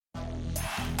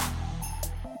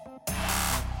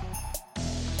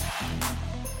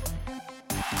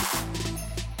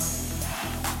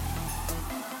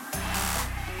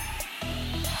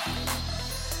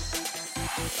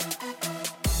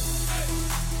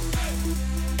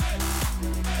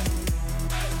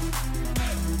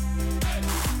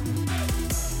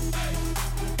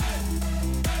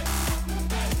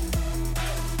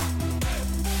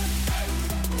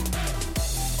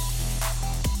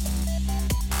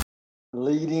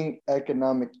Leading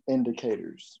economic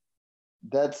indicators.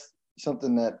 That's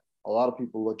something that a lot of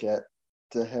people look at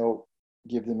to help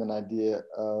give them an idea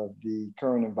of the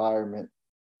current environment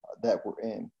that we're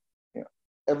in. You know,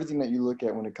 everything that you look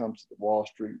at when it comes to the Wall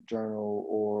Street Journal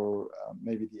or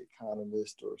maybe The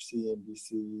Economist or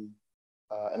CNBC,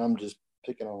 and I'm just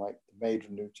picking on like the major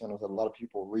news channels that a lot of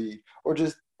people read, or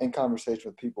just in conversation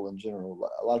with people in general.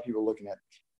 A lot of people looking at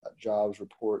jobs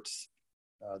reports,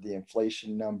 the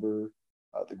inflation number,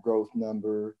 the growth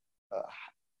number, uh,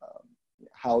 um,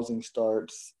 housing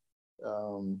starts.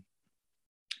 Um,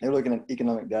 they're looking at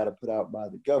economic data put out by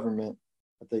the government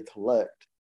that they collect,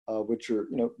 which are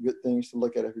good things to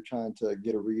look at if you're trying to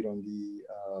get a read on the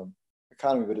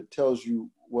economy. But it tells you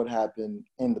what happened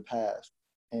in the past.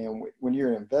 And when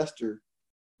you're an investor,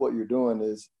 what you're doing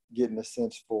is getting a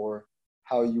sense for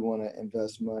how you want to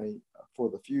invest money for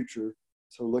the future.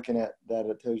 So looking at that,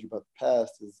 it tells you about the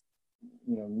past is,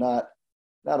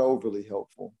 not overly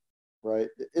helpful, right?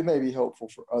 It may be helpful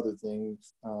for other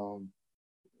things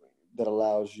that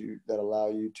allow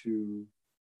you to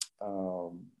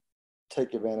um,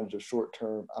 take advantage of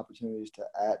short-term opportunities to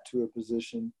add to a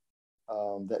position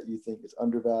that you think is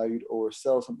undervalued, or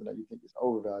sell something that you think is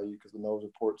overvalued. Because when those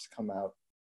reports come out,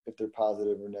 if they're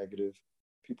positive or negative,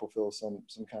 people feel some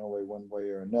kind of way, one way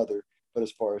or another. But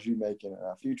as far as you making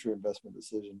future investment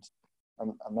decisions,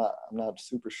 I'm not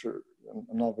super sure.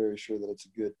 I'm not very sure that it's a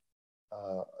good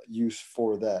use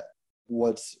for that.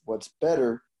 What's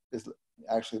better is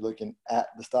actually looking at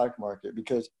the stock market,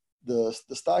 because the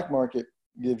stock market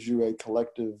gives you a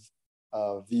collective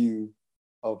view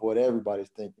of what everybody's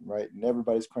thinking, right? And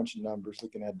everybody's crunching numbers,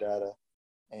 looking at data,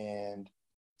 and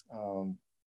um,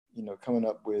 coming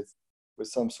up with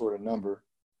some sort of number,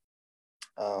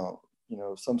 uh,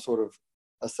 some sort of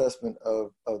assessment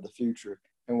of the future.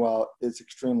 And while it's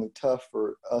extremely tough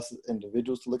for us as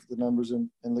individuals to look at the numbers and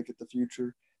look at the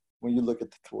future, when you look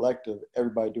at the collective,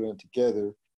 everybody doing it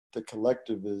together, the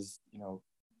collective is,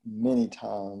 many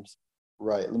times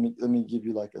right. Let me give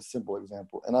you like a simple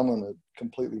example, and I'm gonna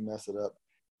completely mess it up,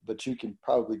 but you can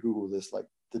probably Google this, like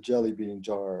the jelly bean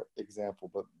jar example.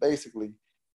 But basically,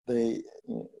 they,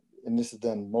 and this is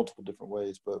done multiple different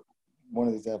ways, but one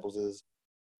of the examples is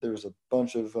there was a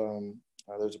bunch of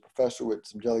there's a professor with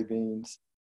some jelly beans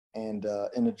and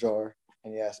in a jar,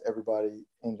 and he asked everybody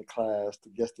in the class to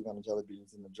guess the amount of jelly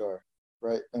beans in the jar,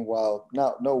 right? And while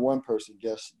not no one person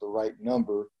guessed the right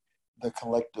number, the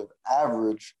collective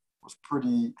average was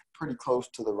pretty close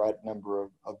to the right number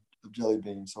of jelly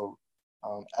beans. So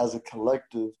as a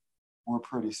collective, we're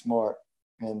pretty smart,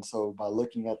 and so by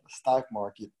looking at the stock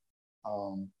market,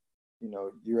 um,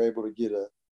 you're able to get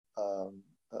um,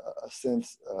 a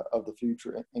sense of the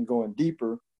future, and going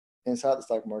deeper inside the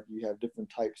stock market, you have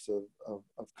different types of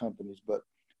companies, but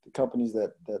the companies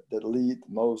that lead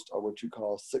the most are what you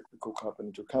call cyclical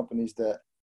companies, or companies that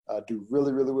do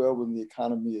really, really well when the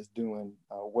economy is doing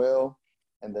well,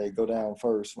 and they go down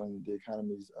first when the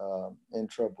economy's in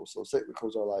trouble. So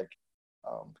cyclicals are like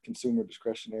consumer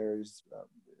discretionaries,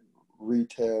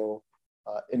 retail,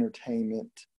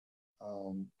 entertainment,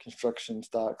 construction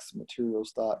stocks, material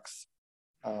stocks,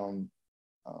 um,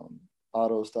 um,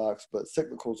 auto stocks. But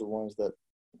cyclicals are ones that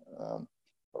um,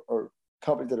 are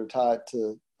companies that are tied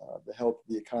to the health of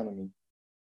the economy,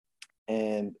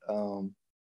 and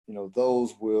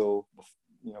those will,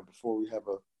 before we have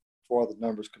before all the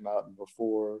numbers come out, and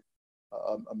before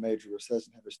a major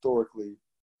recession, have historically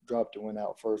dropped and went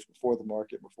out first, before the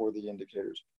market, before the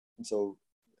indicators. And so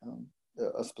um,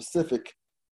 a specific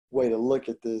way to look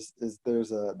at this is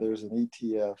there's an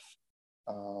ETF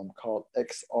called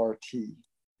XRT,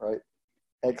 right?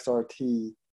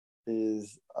 XRT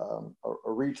is a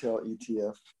retail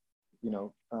ETF,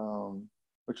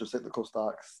 which are cyclical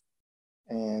stocks,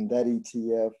 and that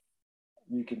ETF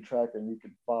you can track and you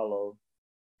can follow,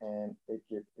 and it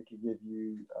could give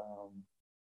you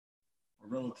a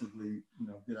relatively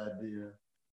good idea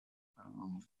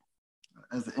um,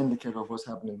 as an indicator of what's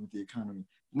happening with the economy.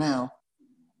 Now,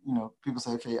 people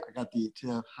say, okay, I got the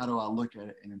ETF. How do I look at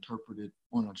it and interpret it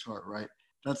on a chart, right?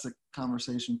 That's a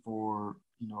conversation for,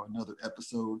 another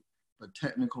episode. But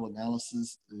technical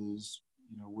analysis is,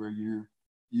 where you're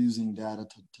using data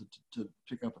to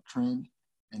pick up a trend.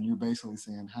 And you're basically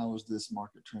saying, how is this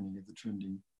market trending? Is it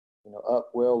trending, up,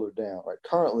 well, or down, right?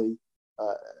 Currently,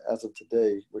 uh, as of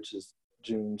today, which is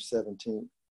June 17th,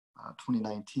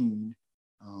 2019,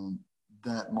 um,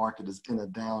 that market is in a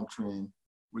downtrend,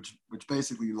 which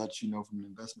basically lets you know from an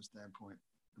investment standpoint,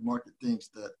 the market thinks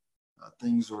that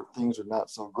things are not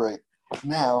so great.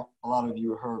 Now, a lot of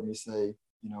you have heard me say,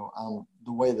 I'm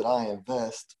the way that I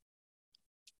invest.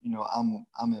 I'm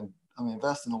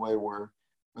invest in a way where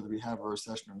whether we have a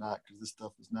recession or not, because this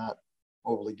stuff is not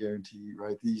overly guaranteed,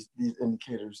 right? These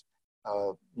indicators,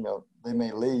 they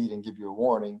may lead and give you a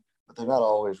warning, but they're not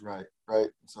always right?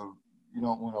 So you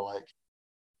don't want to like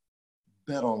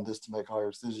bet on this to make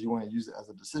higher decisions. You want to use it as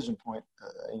a decision point,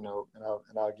 and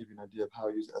I'll give you an idea of how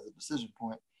I use it as a decision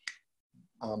point.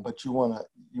 But you want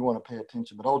to pay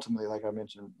attention. But ultimately, like I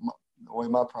mentioned, the way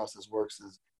my process works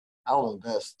is I'll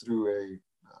invest through a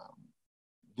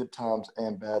good times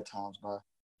and bad times by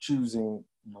choosing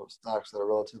stocks that are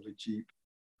relatively cheap,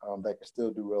 that can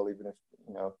still do well even if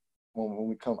when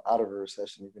we come out of a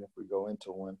recession, even if we go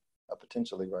into one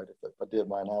potentially, right, if I did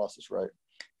my analysis right.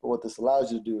 But what this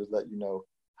allows you to do is let you know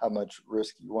how much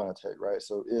risk you want to take, right?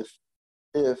 So if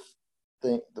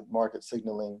the market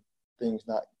signaling things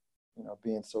not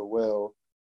being so well,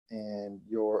 and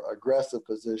your aggressive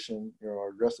position, your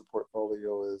aggressive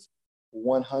portfolio is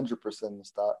 100% in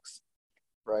stocks,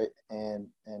 right? And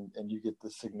you get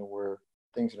this signal where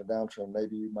things are in a downtrend.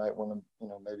 Maybe you might want to,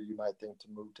 maybe you might think to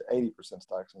move to 80%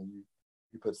 stocks, and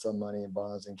you put some money in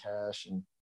bonds and cash and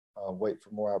wait for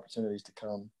more opportunities to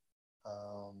come,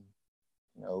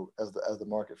 as the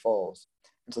market falls.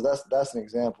 And so that's an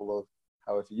example of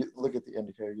how if you look at the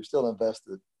indicator, you're still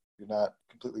invested, you're not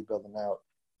completely bailing out,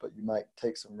 but you might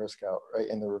take some risk out, right?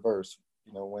 In the reverse,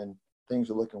 when things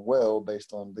are looking well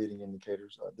based on leading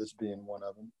indicators, this being one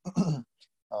of them,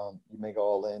 you may go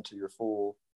all into your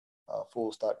full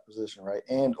stock position, right?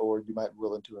 And or you might be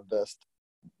willing to invest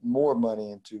more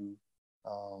money into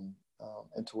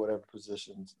whatever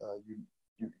positions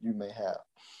you may have,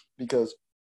 because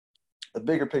the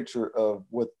bigger picture of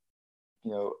what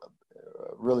a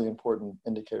really important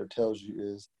indicator tells you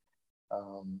is,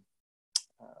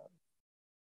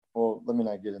 well, let me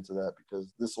not get into that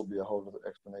because this will be a whole other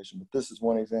explanation. But this is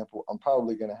one example. I'm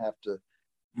probably going to have to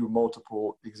do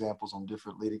multiple examples on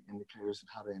different leading indicators and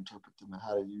how to interpret them and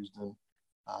how to use them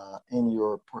in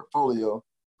your portfolio.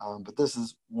 But this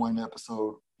is one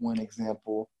episode, one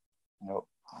example.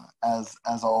 As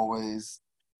always,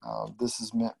 this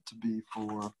is meant to be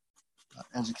for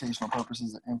educational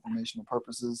purposes and informational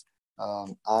purposes.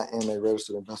 I am a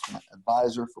registered investment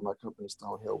advisor for my company,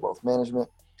 Stonehill Wealth Management.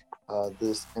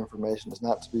 This information is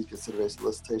not to be considered a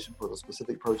solicitation for the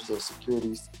specific purchase of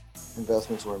securities,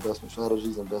 investments, or investment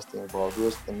strategies. Investing involves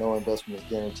risk, and no investment is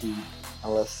guaranteed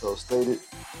unless so stated.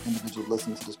 Individuals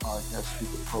listening to this podcast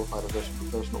speak with a qualified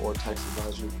investment professional or tax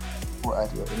advisor for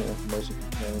accurate any information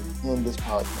contained in this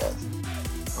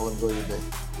podcast. I will enjoy your day.